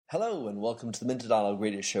Hello and welcome to the Minter Dialogue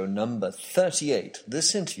Radio Show number 38.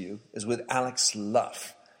 This interview is with Alex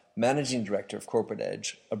Luff, Managing Director of Corporate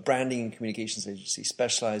Edge, a branding and communications agency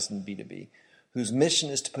specialized in B2B, whose mission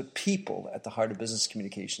is to put people at the heart of business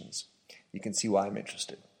communications. You can see why I'm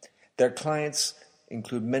interested. Their clients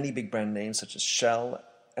include many big brand names such as Shell,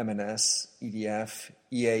 M&S, EDF,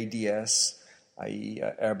 EADS, i.e.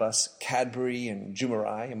 Airbus, Cadbury and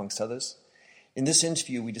Jumeirah, amongst others. In this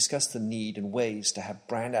interview, we discuss the need and ways to have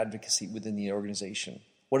brand advocacy within the organization.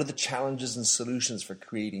 What are the challenges and solutions for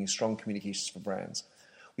creating strong communications for brands?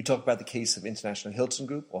 We talk about the case of International Hilton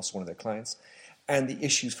Group, also one of their clients, and the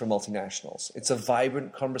issues for multinationals. It's a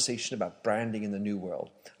vibrant conversation about branding in the new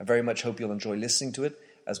world. I very much hope you'll enjoy listening to it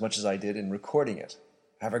as much as I did in recording it.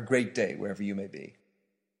 Have a great day wherever you may be.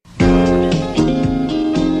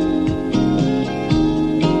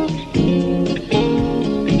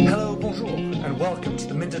 Welcome to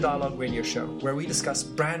the Minter Dialogue Radio Show, where we discuss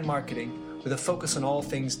brand marketing with a focus on all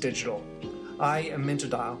things digital. I am Minter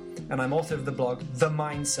Dial, and I'm author of the blog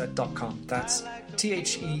TheMyndset.com. That's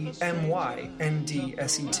TheMyndset,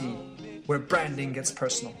 where branding gets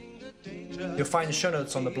personal. You'll find the show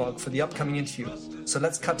notes on the blog for the upcoming interview. So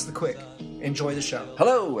let's cut to the quick. Enjoy the show.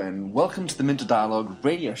 Hello, and welcome to the Minter Dialogue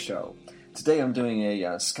Radio Show. Today I'm doing a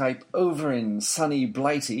Skype over in sunny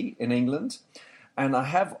Blighty in England, and I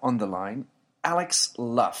have on the line Alex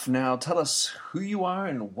Luff. Now, tell us who you are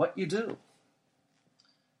and what you do.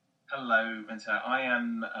 Hello, Minter. I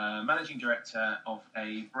am Managing Director of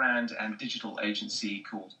a brand and digital agency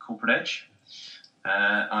called Corporate Edge.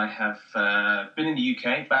 I have been in the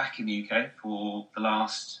UK, back in the UK, for the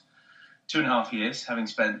last 2.5 years, having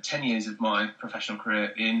spent 10 years of my professional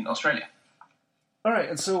career in Australia. All right,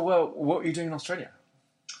 and so what were you doing in Australia?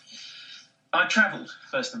 I travelled,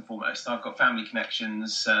 first and foremost. I've got family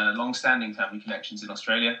connections, long-standing family connections in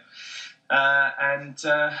Australia, and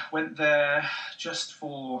went there just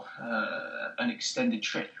for an extended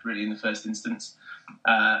trip, really, in the first instance.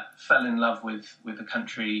 Fell in love with a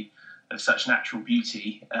country of such natural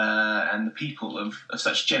beauty and the people of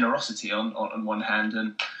such generosity on one hand,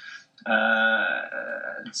 and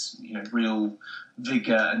real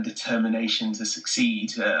vigour and determination to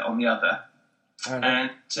succeed on the other. And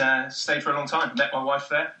stayed for a long time. Met my wife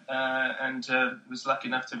there, and was lucky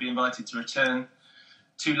enough to be invited to return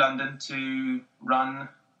to London to run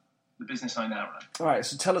the business I now run. All right,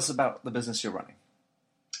 so tell us about the business you're running.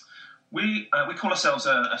 We call ourselves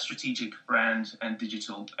a strategic brand and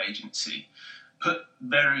digital agency. Put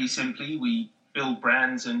very simply, we build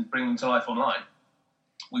brands and bring them to life online.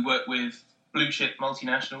 We work with blue chip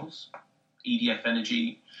multinationals, EDF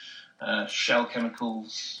Energy, Shell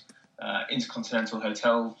Chemicals, Intercontinental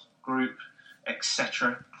Hotel Group,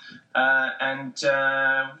 etc. And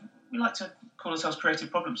we like to call ourselves creative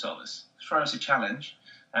problem solvers. Throw us a challenge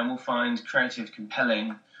and we'll find creative,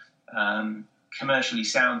 compelling, commercially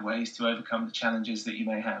sound ways to overcome the challenges that you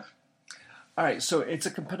may have. All right, so it's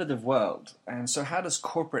a competitive world. And so how does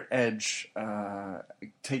Corporate Edge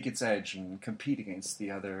take its edge and compete against the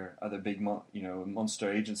other big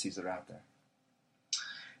monster agencies that are out there?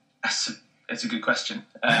 It's a good question.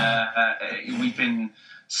 We've been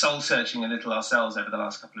soul-searching a little ourselves over the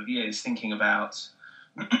last couple of years, thinking about,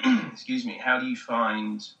 how do you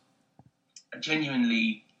find a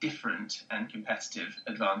genuinely different and competitive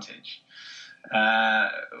advantage?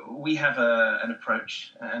 We have an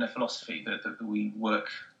approach and a philosophy that we work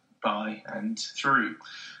by and through.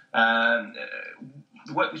 The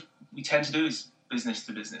work we tend to do is business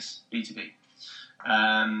to business, B2B.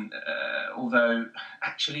 Although,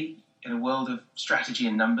 actually, in a world of strategy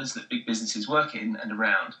and numbers that big businesses work in and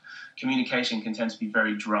around, communication can tend to be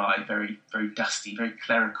very dry, very, very dusty, very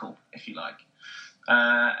clerical, if you like.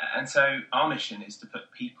 And so our mission is to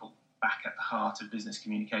put people back at the heart of business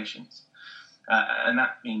communications. And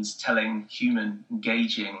that means telling human,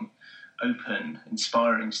 engaging, open,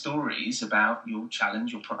 inspiring stories about your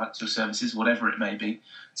challenge, your products, your services, whatever it may be,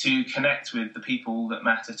 to connect with the people that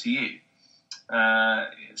matter to you.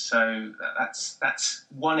 So that's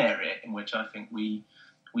one area in which I think we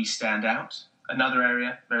stand out. Another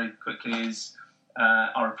area, very quickly, is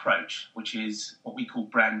our approach, which is what we call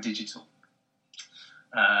brand digital.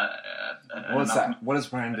 What's that? What is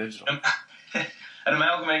brand digital? An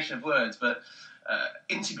amalgamation of words, but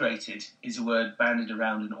integrated is a word bandied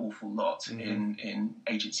around an awful lot in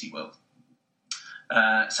agency world.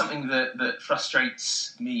 Something that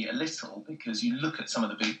frustrates me a little, because you look at some of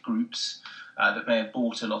the big groups that may have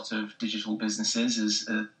bought a lot of digital businesses as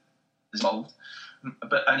involved,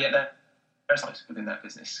 and yet they're parasites within that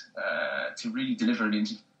business to really deliver an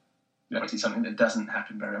integrated something that doesn't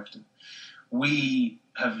happen very often. We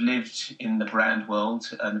have lived in the brand world,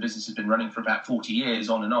 and the business has been running for about 40 years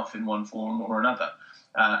on and off in one form or another.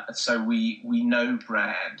 So we know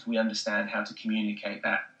brand, we understand how to communicate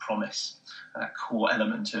that promise, that core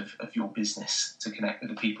element of your business to connect with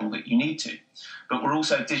the people that you need to. But we're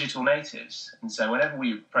also digital natives. And so whenever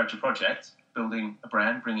we approach a project, building a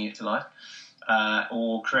brand, bringing it to life,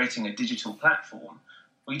 or creating a digital platform,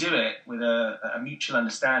 we do it with a mutual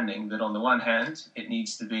understanding that on the one hand, it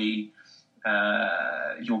needs to be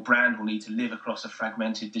your brand will need to live across a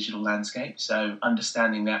fragmented digital landscape. So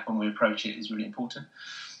understanding that when we approach it is really important.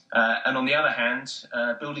 And on the other hand,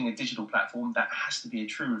 building a digital platform that has to be a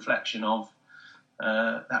true reflection of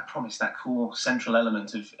that promise, that core central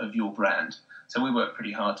element of your brand. So we work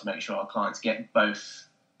pretty hard to make sure our clients get both,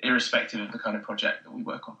 irrespective of the kind of project that we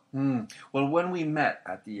work on. Well, when we met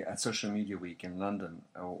at Social Media Week in London,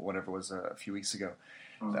 or whatever it was a few weeks ago,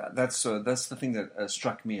 that's the thing that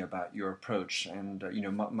struck me about your approach. And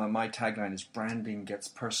my tagline is branding gets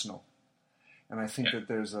personal, and I think that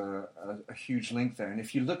there's a huge link there. And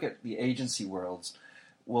if you look at the agency worlds,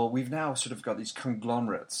 well, we've now sort of got these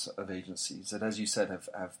conglomerates of agencies that, as you said,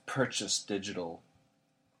 have purchased digital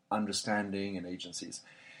understanding and agencies,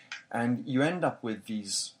 and you end up with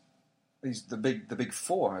the big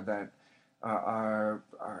four that are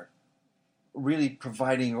really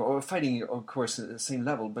providing or fighting, of course, at the same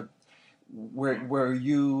level, but where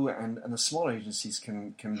you and the smaller agencies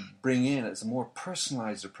can bring in as a more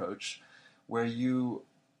personalized approach, where you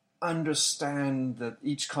understand that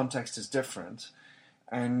each context is different,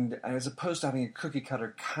 and as opposed to having a cookie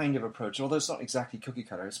cutter kind of approach, although it's not exactly cookie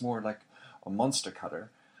cutter, it's more like a monster cutter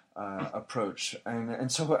approach,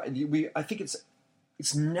 and so I think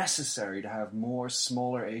it's necessary to have more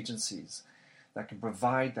smaller agencies that can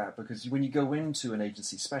provide that, because when you go into an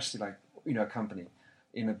agency, especially like a company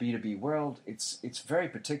in a B2B world, it's very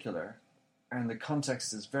particular, and the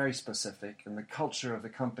context is very specific, and the culture of the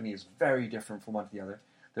company is very different from one to the other.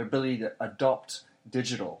 Their ability to adopt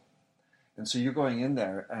digital, and so you're going in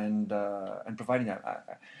there and providing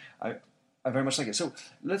that. I very much like it. So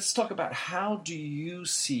let's talk about, how do you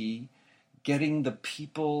see getting the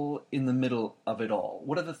people in the middle of it all?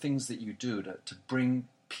 What are the things that you do to bring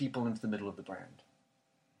people into the middle of the brand?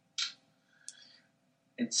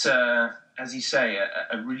 It's, as you say,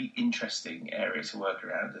 a really interesting area to work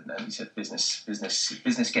around. And you said business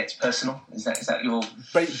gets personal. Is that your...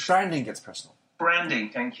 Branding gets personal. Branding,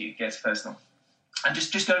 thank you, gets personal. And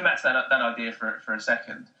just going back to that idea for a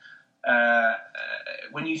second,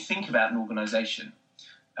 when you think about an organisation,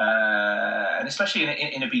 and especially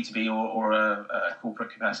in a B2B or a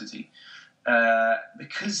corporate capacity,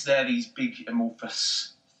 because they're these big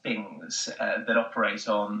amorphous things that operate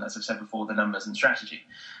on, as I've said before, the numbers and strategy,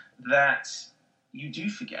 that you do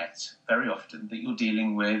forget very often that you're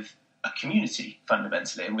dealing with a community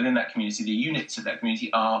fundamentally, and within that community, the units of that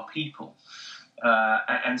community are people.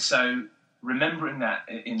 And so remembering that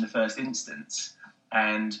in the first instance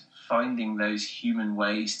and finding those human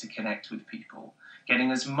ways to connect with people, getting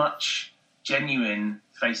as much genuine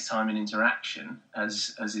FaceTime and interaction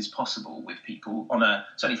as is possible with people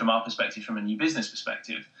certainly from our perspective, from a new business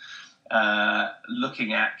perspective,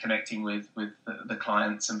 looking at connecting with the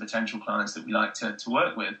clients and potential clients that we like to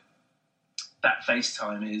work with. That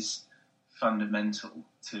FaceTime is fundamental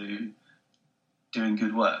to doing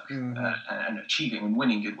good work, and achieving and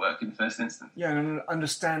winning good work in the first instance. Yeah, and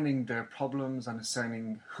understanding their problems,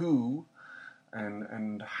 understanding who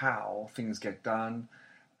and how things get done,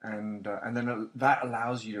 and then that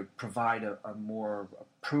allows you to provide a more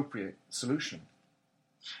appropriate solution.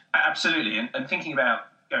 Absolutely, and thinking about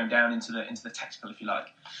going down into the technical, if you like,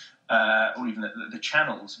 or even the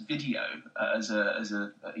channels, video as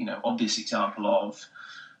a obvious example of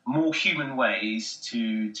more human ways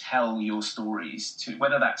to tell your stories, to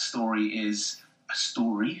whether that story is a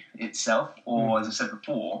story itself, or as I said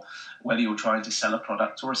before, whether you're trying to sell a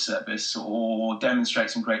product or a service or demonstrate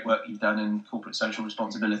some great work you've done in corporate social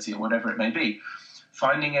responsibility or whatever it may be.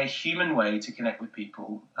 Finding a human way to connect with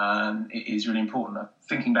people is really important.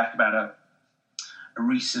 Thinking back about a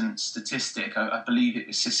recent statistic, I believe it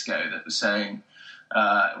was Cisco that was saying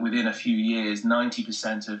within a few years,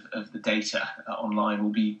 90% of the data online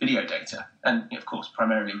will be video data. And of course,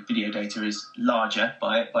 primarily video data is larger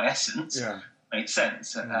by essence. Yeah. Makes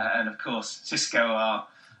sense. And of course, Cisco are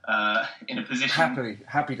in a position...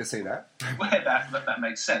 Happy to say that. where that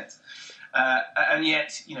makes sense. And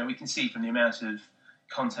yet, we can see from the amount of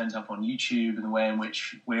content up on YouTube and the way in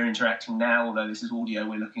which we're interacting now, although this is audio,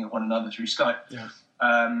 we're looking at one another through Skype,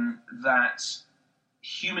 that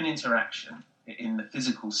human interaction in the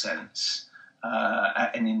physical sense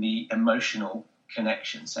and in the emotional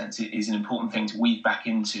connection sense, it is an important thing to weave back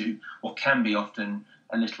into what can be often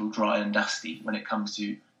a little dry and dusty when it comes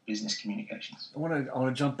to business communications. I want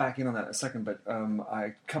to jump back in on that in a second, but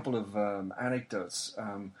a couple of anecdotes.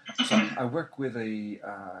 So I work with a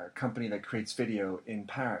company that creates video in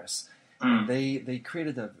Paris. And they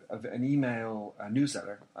created an email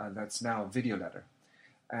newsletter that's now a video letter,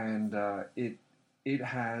 and it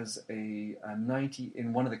has a 90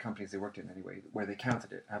 in one of the companies they worked in anyway, where they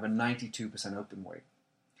counted it, have a 92% open rate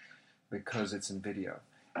because it's in video.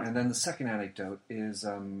 And then the second anecdote is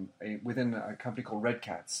within a company called Red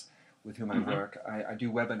Cats, with whom I work. I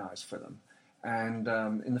do webinars for them. And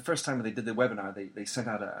in the first time they did the webinar, they sent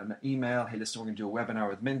out an email, hey, listen, we're going to do a webinar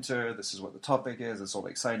with Minter. This is what the topic is. It's all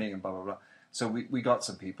exciting and blah, blah, blah. So we got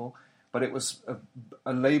some people. But it was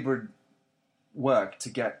a labored work to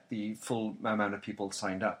get the full amount of people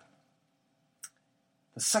signed up.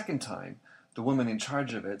 The second time, the woman in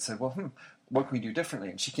charge of it said, well, what can we do differently?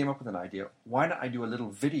 And she came up with an idea. Why don't I do a little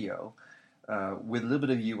video with a little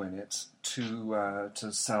bit of you in it to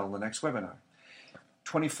sell the next webinar?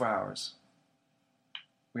 24 hours.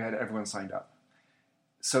 We had everyone signed up.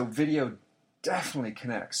 So video definitely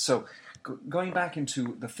connects. So going back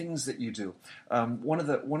into the things that you do, one of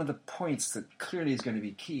the points that clearly is going to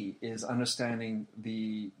be key is understanding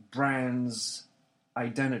the brand's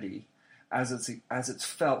identity as it's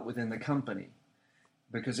felt within the company.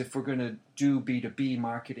 Because if we're going to do B2B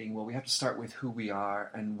marketing, well, we have to start with who we are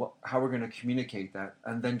and how we're going to communicate that,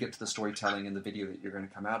 and then get to the storytelling and the video that you're going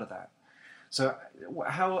to come out of that. So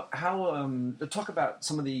how talk about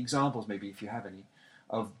some of the examples, maybe, if you have any,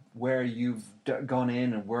 of where you've gone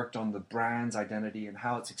in and worked on the brand's identity and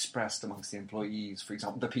how it's expressed amongst the employees, for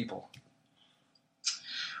example, the people.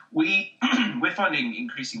 We're finding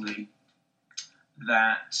increasingly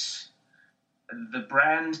that the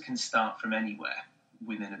brand can start from anywhere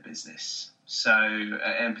within a business. So,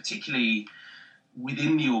 and particularly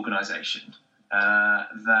within the organisation,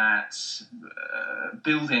 that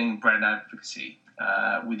building brand advocacy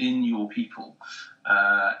within your people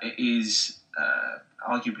is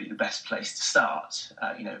arguably the best place to start.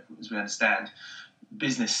 As we understand,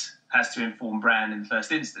 business has to inform brand in the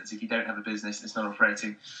first instance. If you don't have a business that's not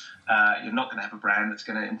operating, you're not going to have a brand that's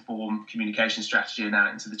going to inform communication strategy and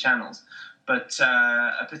out into the channels. But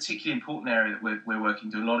a particularly important area that we're working,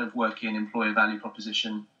 do a lot of work in employer value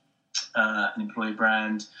proposition, and employer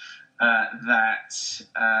brand, that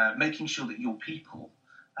making sure that your people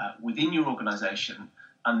within your organisation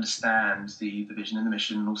understand the vision and the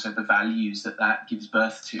mission, and also the values that gives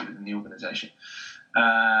birth to within the organisation.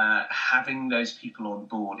 Having those people on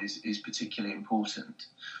board is particularly important.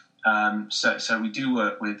 So we do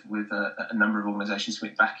work with a number of organisations.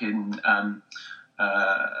 Back in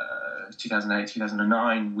 2008,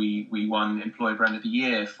 2009, we won Employer Brand of the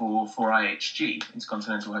Year for IHG,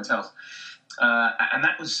 Intercontinental Hotels. And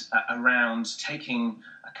that was around taking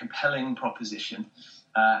a compelling proposition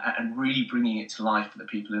and really bringing it to life for the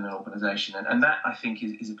people in an organisation. And that, I think,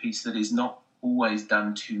 is a piece that is not always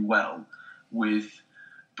done too well with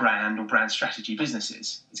brand or brand strategy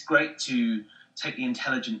businesses. It's great to take the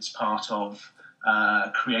intelligence part of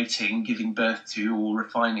creating, giving birth to, or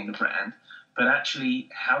refining a brand, but actually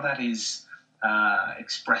how that is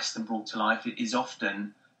expressed and brought to life is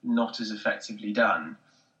often not as effectively done.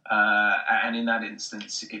 And in that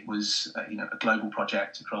instance, it was a global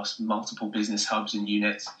project across multiple business hubs and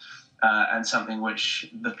units, and something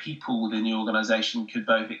which the people within the organisation could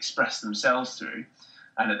both express themselves through,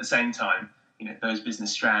 and at the same time, those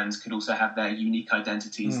business strands could also have their unique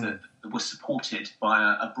identities that were supported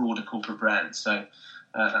by a broader corporate brand. So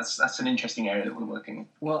that's an interesting area that we're working in.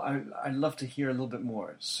 Well, I'd love to hear a little bit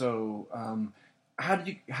more. So, how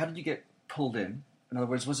did you get pulled in? In other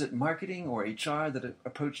words, was it marketing or HR that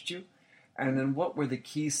approached you? And then what were the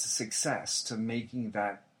keys to success to making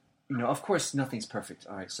that, of course, nothing's perfect.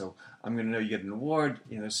 All right, so I'm going to know you get an award.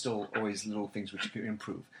 There's still always little things which you can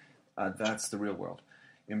improve. That's the real world.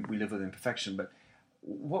 And we live with imperfection. But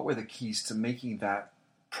what were the keys to making that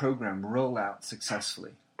program roll out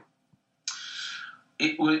successfully?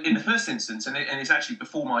 It was, in the first instance, and it's actually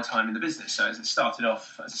before my time in the business. So as it started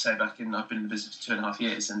off, as I say, I've been in the business for 2.5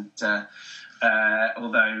 years, and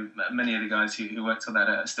although many of the guys who worked on that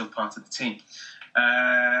are still part of the team,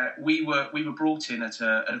 we were brought in at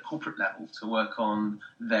a corporate level to work on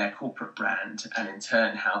their corporate brand, and in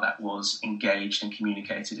turn how that was engaged and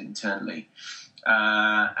communicated internally.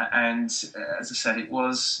 And as I said, it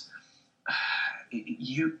was.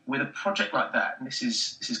 With a project like that, and this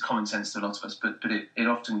is common sense to a lot of us, but it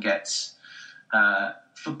often gets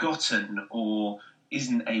forgotten or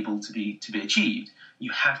isn't able to be achieved.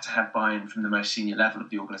 you have to have buy-in from the most senior level of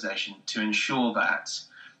the organisation to ensure that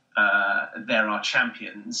there are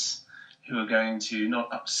champions who are going to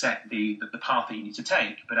not upset the path that you need to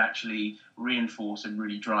take, but actually reinforce and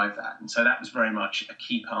really drive that. And so that was very much a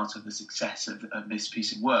key part of the success of this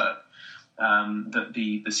piece of work, that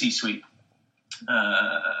the C-suite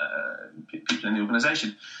people in the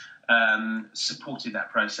organisation supported that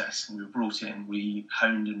process. We were brought in, we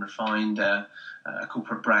honed and refined a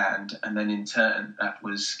corporate brand, and then in turn that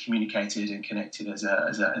was communicated and connected as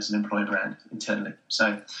an employer brand internally.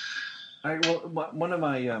 So, one of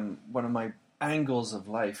my angles of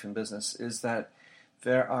life in business is that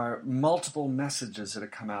there are multiple messages that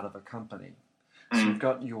have come out of a company. So you've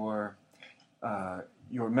got your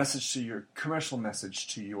message to your commercial message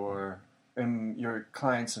to your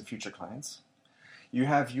clients and future clients. You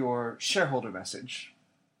have your shareholder message.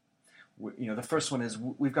 The first one is,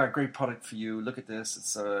 we've got a great product for you. Look at this.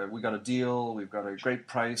 It's we got a deal. We've got a great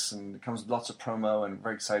price, and it comes with lots of promo, and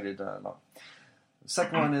very excited. The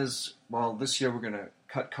second one is, well, this year we're going to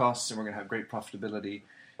cut costs, and we're going to have great profitability,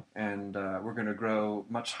 and we're going to grow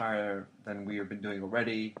much higher than we have been doing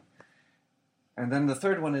already. And then the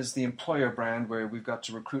third one is the employer brand, where we've got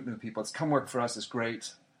to recruit new people. It's come work for us. It's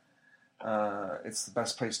great. It's the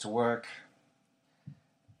best place to work.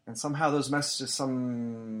 And somehow those messages,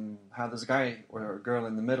 there's a guy or a girl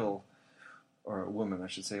in the middle, or a woman, I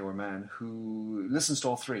should say, or a man, who listens to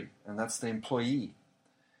all three, and that's the employee.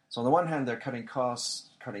 So on the one hand, they're cutting costs,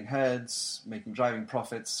 cutting heads, driving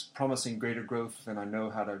profits, promising greater growth than I know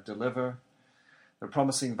how to deliver. They're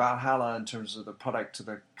promising Valhalla in terms of the product to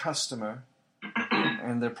the customer,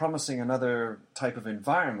 and they're promising another type of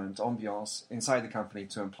environment, ambiance, inside the company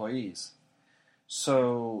to employees.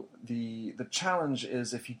 So the challenge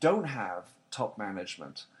is, if you don't have top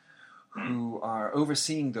management who are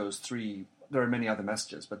overseeing those three, there are many other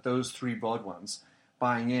messages, but those three broad ones,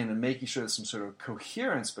 buying in and making sure there's some sort of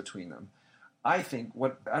coherence between them, I think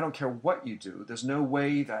I don't care what you do, there's no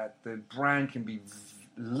way that the brand can be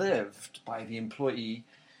lived by the employee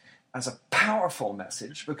as a powerful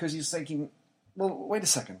message, because he's thinking, well, wait a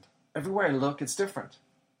second, everywhere I look, it's different.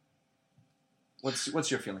 What's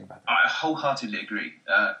your feeling about that? I wholeheartedly agree.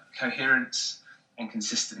 Coherence and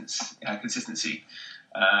consistency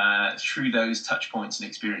through those touch points and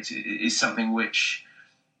experiences is something which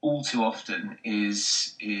all too often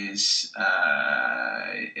is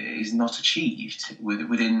not achieved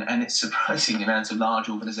within, and it's surprising amounts of large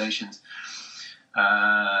organisations.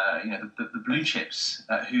 The blue chips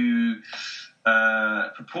who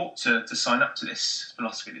purport to sign up to this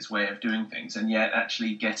philosophy, this way of doing things, and yet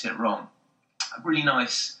actually get it wrong. A really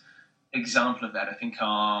nice example of that, I think,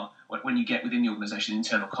 are when you get within the organisation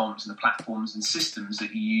internal comms and the platforms and systems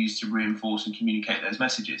that you use to reinforce and communicate those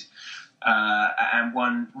messages. And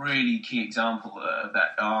one really key example of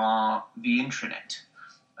that are the intranet.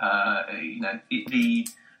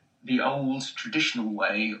 The old traditional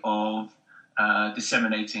way of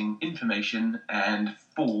disseminating information and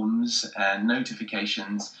forms and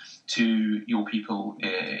notifications to your people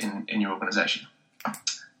in your organisation.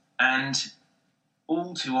 And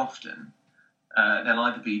all too often, there'll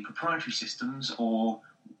either be proprietary systems, or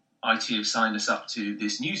IT have signed us up to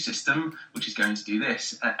this new system, which is going to do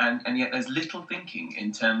this. And yet there's little thinking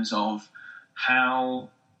in terms of how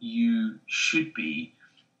you should be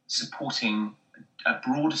supporting a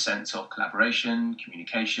broader sense of collaboration,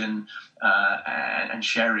 communication, and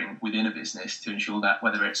sharing within a business to ensure that,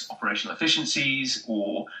 whether it's operational efficiencies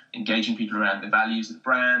or engaging people around the values of the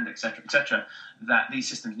brand, et cetera, that these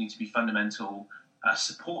systems need to be fundamental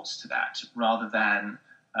supports to that, rather than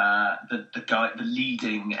the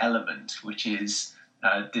leading element, which is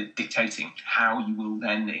dictating how you will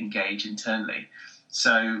then engage internally.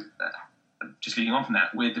 So, just leading on from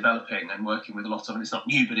that, we're developing and working with a lot of, and it's not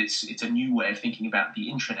new, but it's a new way of thinking about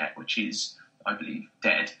the intranet, which is, I believe,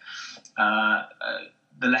 dead.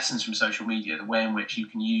 The lessons from social media, the way in which you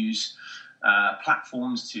can use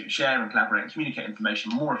platforms to share and collaborate and communicate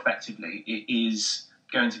information more effectively, it is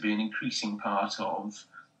going to be an increasing part of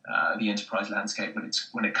the enterprise landscape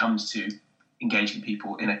when it comes to engaging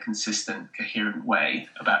people in a consistent, coherent way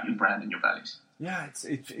about your brand and your values. Yeah,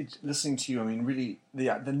 it's listening to you. I mean, really,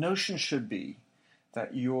 the notion should be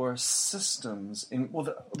that your systems,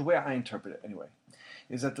 the way I interpret it anyway,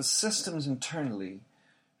 is that the systems internally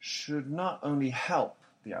should not only help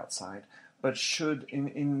the outside, but should,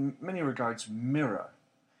 in many regards, mirror,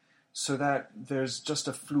 so that there's just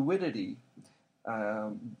a fluidity.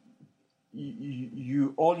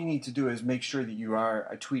 You all you need to do is make sure that you are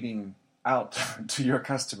tweeting out to your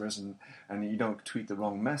customers, and you don't tweet the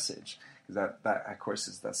wrong message. That of course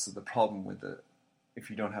that's the problem with if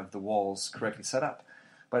you don't have the walls correctly set up.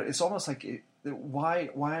 but it's almost like why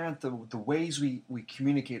aren't the ways we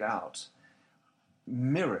communicate out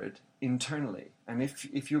mirrored internally? And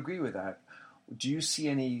if you agree with that, do you see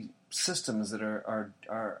any systems that are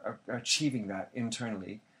achieving that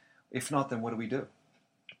internally? If not, then what do we do?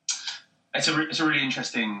 It's a really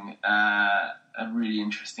interesting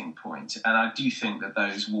point, and I do think that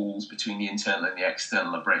those walls between the internal and the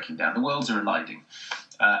external are breaking down. The worlds are colliding,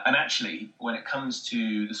 and actually, when it comes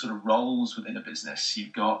to the sort of roles within a business,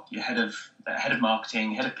 you've got your head of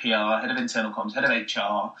marketing, head of PR, head of internal comms, head of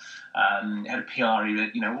HR, head of PR.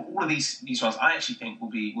 All of these roles, I actually think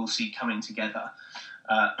we'll see coming together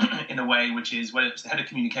in a way which is, whether it's the head of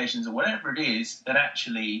communications or whatever it is, that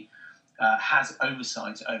actually has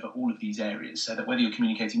oversight over all of these areas, so that whether you're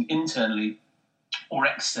communicating internally or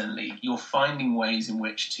externally, you're finding ways in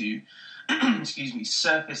which to,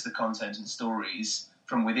 surface the content and stories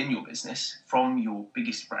from within your business, from your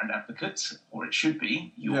biggest brand advocates, or it should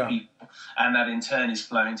be, your people, and that in turn is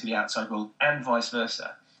flowing to the outside world, and vice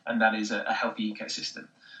versa, and that is a healthy ecosystem.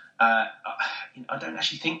 I don't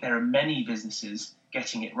actually think there are many businesses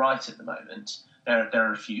getting it right at the moment. There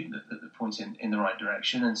are a few that point in the right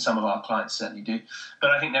direction, and some of our clients certainly do. But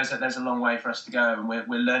I think there's a long way for us to go, and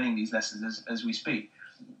we're learning these lessons as we speak.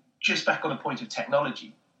 Just back on the point of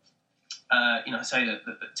technology, I say that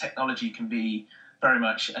technology can be very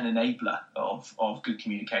much an enabler of good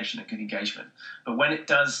communication and good engagement. But when it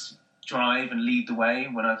does drive and lead the way,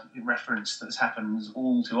 when I've referenced that this happens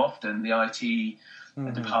all too often, the IT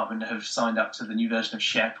department have signed up to the new version of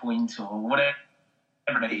SharePoint or whatever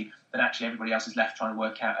it is, that actually everybody else is left trying to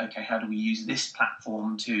work out, okay, how do we use this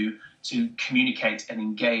platform to communicate and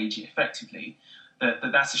engage effectively?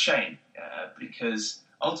 That's a shame, because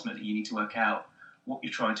ultimately you need to work out what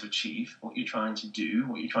you're trying to achieve, what you're trying to do,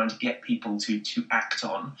 what you're trying to get people to act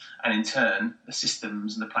on, and in turn, the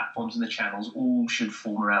systems and the platforms and the channels all should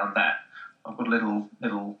form around that. I've got a little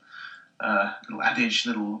adage,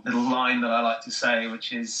 little line that I like to say,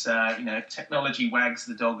 which is, if technology wags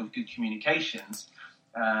the dog of good communications,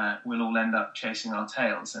 we'll all end up chasing our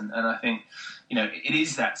tails. And I think, it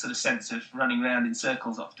is that sort of sense of running around in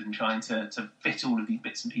circles often, trying to fit all of these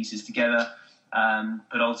bits and pieces together.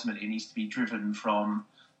 But ultimately it needs to be driven from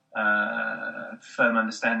a firm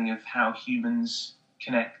understanding of how humans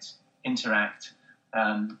connect, interact,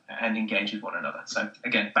 and engage with one another. So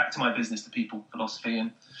again, back to my business to people philosophy,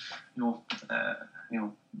 and your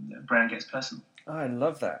brand gets personal. I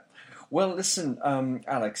love that. Well, listen,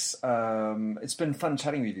 Alex, it's been fun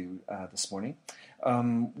chatting with you this morning.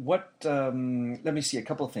 Let me see a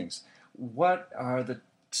couple of things. What are the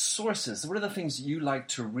sources? What are the things you like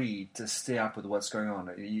to read to stay up with what's going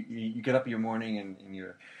on? You get up in your morning and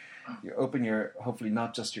you open your, hopefully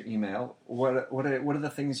not just your email. What are the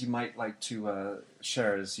things you might like to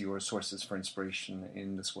share as your sources for inspiration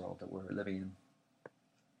in this world that we're living in?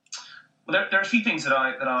 Well, there are a few things that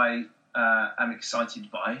I am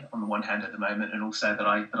excited by on the one hand at the moment, and also that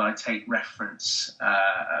I take reference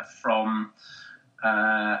from.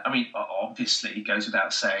 Obviously, it goes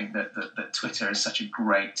without saying that Twitter is such a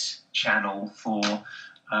great channel for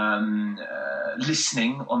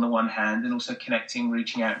listening on the one hand, and also connecting,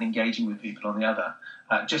 reaching out, and engaging with people on the other.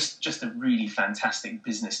 Just a really fantastic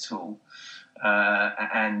business tool.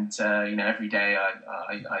 Every day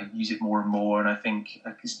I use it more and more, and I think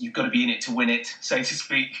you've got to be in it to win it, so to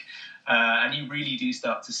speak. And you really do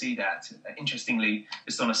start to see that. Interestingly,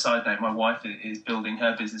 just on a side note, my wife is building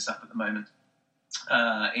her business up at the moment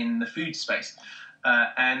in the food space,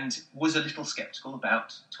 and was a little sceptical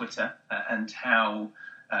about Twitter and how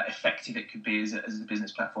effective it could be as a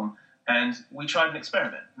business platform. And we tried an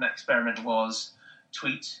experiment, and that experiment was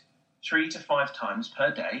tweet 3 to 5 times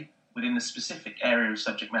per day within the specific area of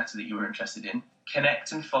subject matter that you were interested in.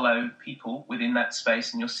 Connect and follow people within that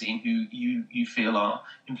space and your scene who you feel are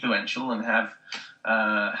influential and have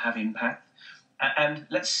impact, and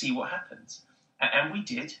let's see what happens. And we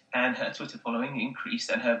did, and her Twitter following increased,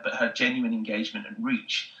 and her genuine engagement and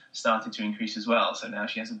reach started to increase as well. So now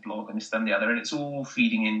she has a blog and this, that, and the other, and it's all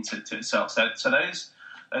feeding into itself. So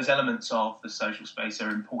those elements of the social space are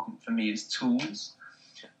important for me as tools.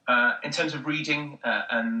 In terms of reading,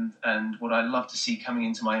 and what I love to see coming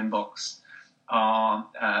into my inbox are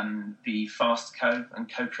the Fast Co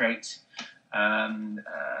and Co-Create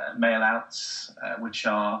mail outs, which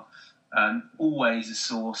are always a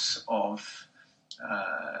source of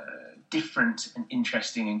different and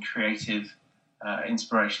interesting and creative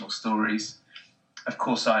inspirational stories. Of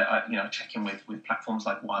course, I check in with platforms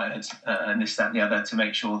like Wired and this, that, and the other to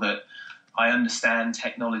make sure that I understand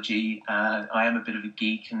technology. I am a bit of a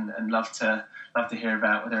geek and love to hear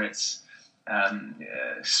about whether it's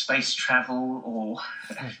space travel or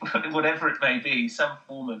whatever it may be, some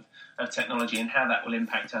form of technology, and how that will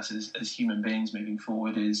impact us as human beings moving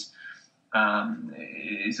forward is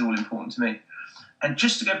all important to me. And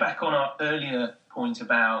just to go back on our earlier point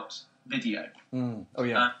about video,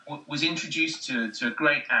 was introduced to a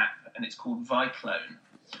great app, and it's called Vyclone,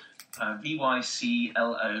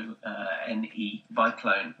 Vyclone,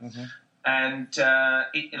 Vyclone, and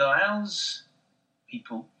it allows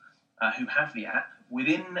people who have the app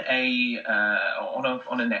within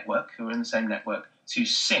on a network, who are in the same network, to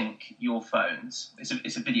sync your phones.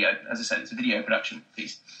 It's a video, as I said, it's a video production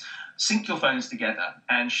piece. Sync your phones together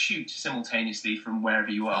and shoot simultaneously from wherever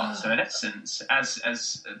you are. So in essence,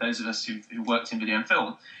 as those of us who worked in video and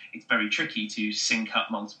film, it's very tricky to sync up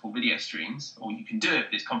multiple video streams, or you can do it,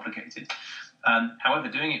 but it's complicated. However,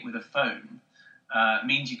 doing it with a phone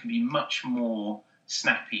means you can be much more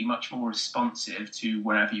snappy, much more responsive to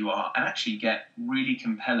wherever you are, and actually get really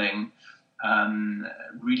compelling,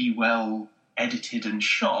 really well edited and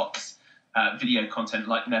shot video content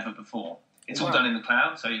like never before. It's all done in the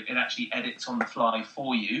cloud, so it actually edits on the fly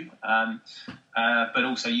for you. But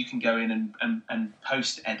also you can go in and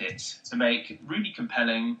post-edit to make really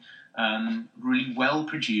compelling, really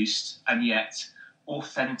well-produced, and yet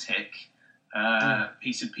authentic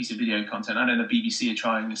piece of video content. I know the BBC are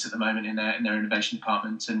trying this at the moment in their innovation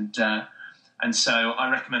department, and so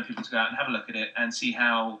I recommend people to go out and have a look at it and see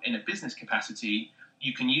how, in a business capacity,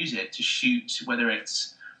 you can use it to shoot, whether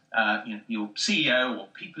it's your CEO or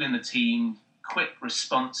people in the team, quick,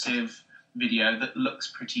 responsive video that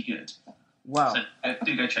looks pretty good. Wow. So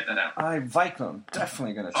do go check that out. Vyclone,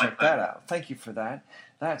 definitely going to check that out. Thank you for that.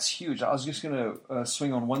 That's huge. I was just going to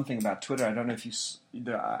swing on one thing about Twitter. I don't know if you...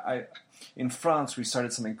 in France, we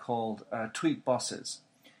started something called Tweet Bosses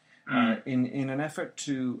in an effort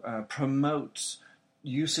to promote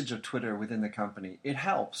usage of Twitter within the company. It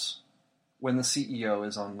helps when the CEO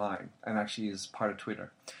is online and actually is part of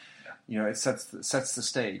Twitter. It sets the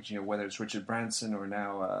stage. Whether it's Richard Branson or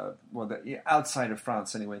now, outside of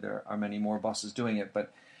France anyway, there are many more bosses doing it.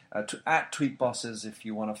 But at Tweet Bosses, if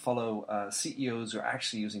you want to follow CEOs who are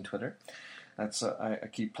actually using Twitter, that's I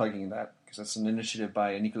keep plugging that because that's an initiative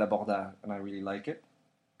by Nicolas Borda, and I really like it.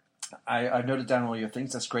 I've noted down all your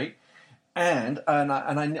things. That's great. And I'm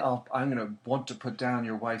going to want to put down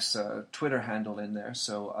your wife's Twitter handle in there,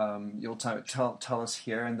 so you'll tell us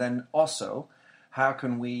here. And then also, how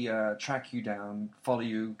can we track you down, follow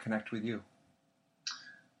you, connect with you?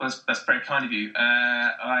 Well, that's very kind of you.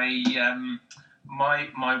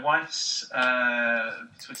 My wife's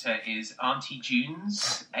Twitter is Auntie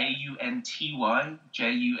Junes,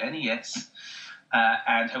 AuntyJunes,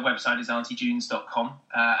 and her website is auntyjunes.com,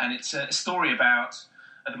 and it's a story about.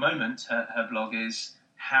 At the moment, her blog is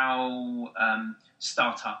how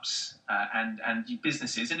startups and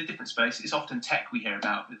businesses in a different space. It's often tech we hear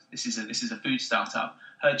about. But this is a food startup.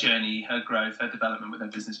 Her journey, her growth, her development with her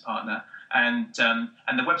business partner, and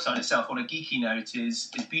the website itself, on a geeky note,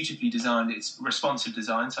 is beautifully designed. It's responsive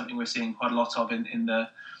design, something we're seeing quite a lot of in the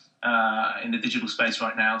digital space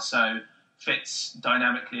right now. So fits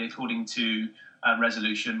dynamically according to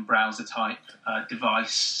resolution, browser type,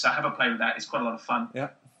 device. So have a play with that. It's quite a lot of fun. Yeah.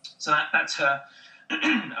 So that's her.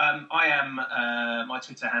 My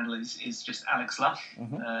Twitter handle is just Alex Luff.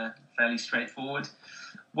 Fairly straightforward.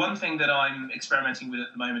 One thing that I'm experimenting with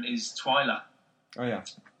at the moment is Twyla. Oh yeah.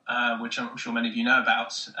 Which I'm sure many of you know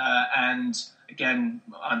about. And again,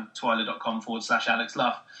 I'm twyla.com/Alex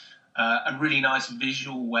Luff. A really nice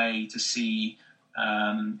visual way to see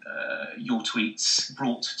your tweets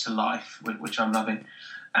brought to life, which I'm loving.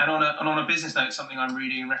 And on a business note, something I'm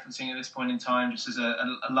reading and referencing at this point in time, just as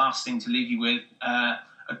a last thing to leave you with, a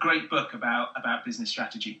great book about business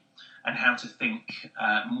strategy and how to think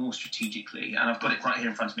more strategically. And I've got it right here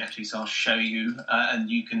in front of me, actually, so I'll show you, and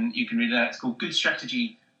you can read it out. It's called Good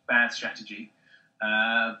Strategy, Bad Strategy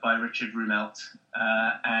by Richard Rumelt,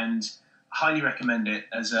 and highly recommend it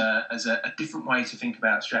as a different way to think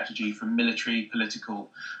about strategy, from military, political,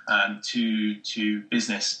 to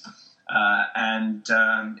business. And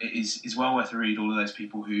it is well worth a read. All of those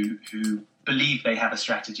people who believe they have a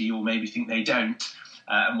strategy, or maybe think they don't,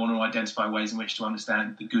 and want to identify ways in which to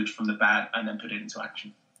understand the good from the bad and then put it into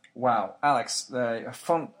action. Wow, Alex, a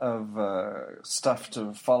font of stuff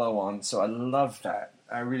to follow on, so I love that.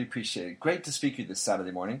 I really appreciate it. Great to speak to you this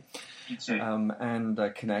Saturday morning. You too. And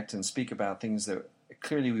connect and speak about things that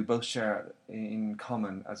clearly we both share in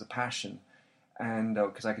common as a passion. And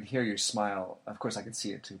because I could hear your smile, of course I could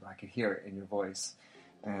see it too, but I could hear it in your voice.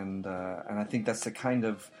 And I think that's the kind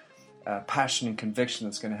of passion and conviction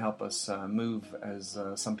that's going to help us move, as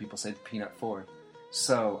some people say, the peanut forward.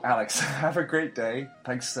 So, Alex, have a great day.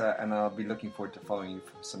 Thanks, and I'll be looking forward to following you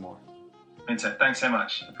some more. Minter, thanks so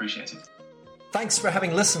much. Appreciate it. Thanks for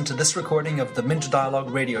having listened to this recording of the Minter Dialogue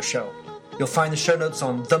radio show. You'll find the show notes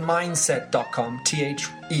on themindset.com,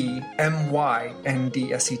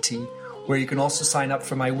 TheMyndset, where you can also sign up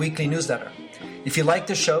for my weekly newsletter. If you like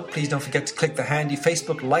the show, please don't forget to click the handy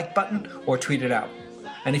Facebook like button or tweet it out.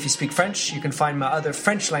 And if you speak French, you can find my other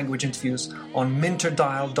French language interviews on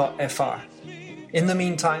minterdial.fr. In the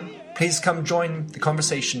meantime, please come join the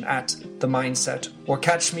conversation at The Mindset or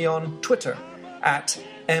catch me on Twitter at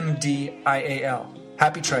MDIAL.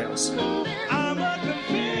 Happy trails. I'm a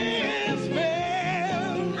convinced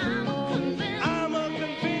man. I'm a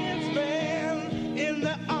convinced man in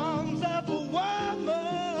the arms of a woman. I'm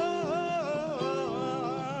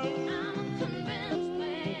a convinced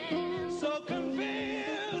man. So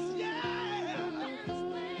convinced, yeah.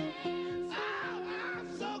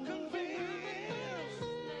 I'm so convinced.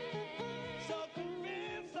 So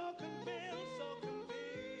convinced, so convinced, so convinced.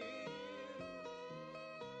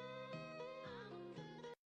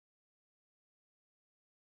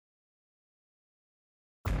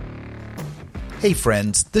 Hey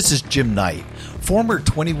friends, this is Jim Knight, former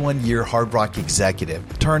 21-year Hard Rock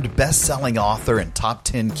executive turned best-selling author and top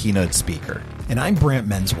 10 keynote speaker. And I'm Brant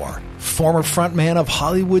Menswar, former frontman of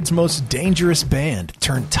Hollywood's most dangerous band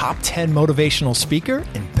turned top 10 motivational speaker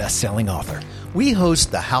and best-selling author. We host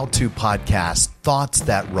the how-to podcast Thoughts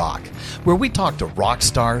That Rock, where we talk to rock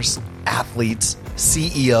stars, athletes,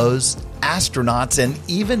 CEOs, astronauts, and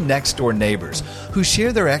even next-door neighbors who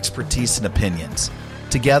share their expertise and opinions.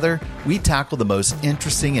 Together, we tackle the most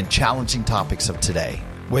interesting and challenging topics of today.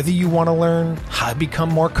 Whether you want to learn how to become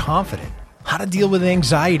more confident, how to deal with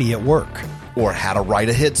anxiety at work, or how to write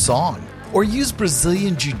a hit song, or use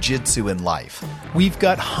Brazilian Jiu-Jitsu in life, we've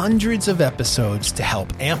got hundreds of episodes to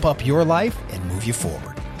help amp up your life and move you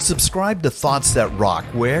forward. Subscribe to Thoughts That Rock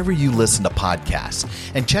wherever you listen to podcasts,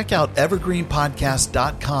 and check out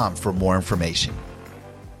evergreenpodcast.com for more information.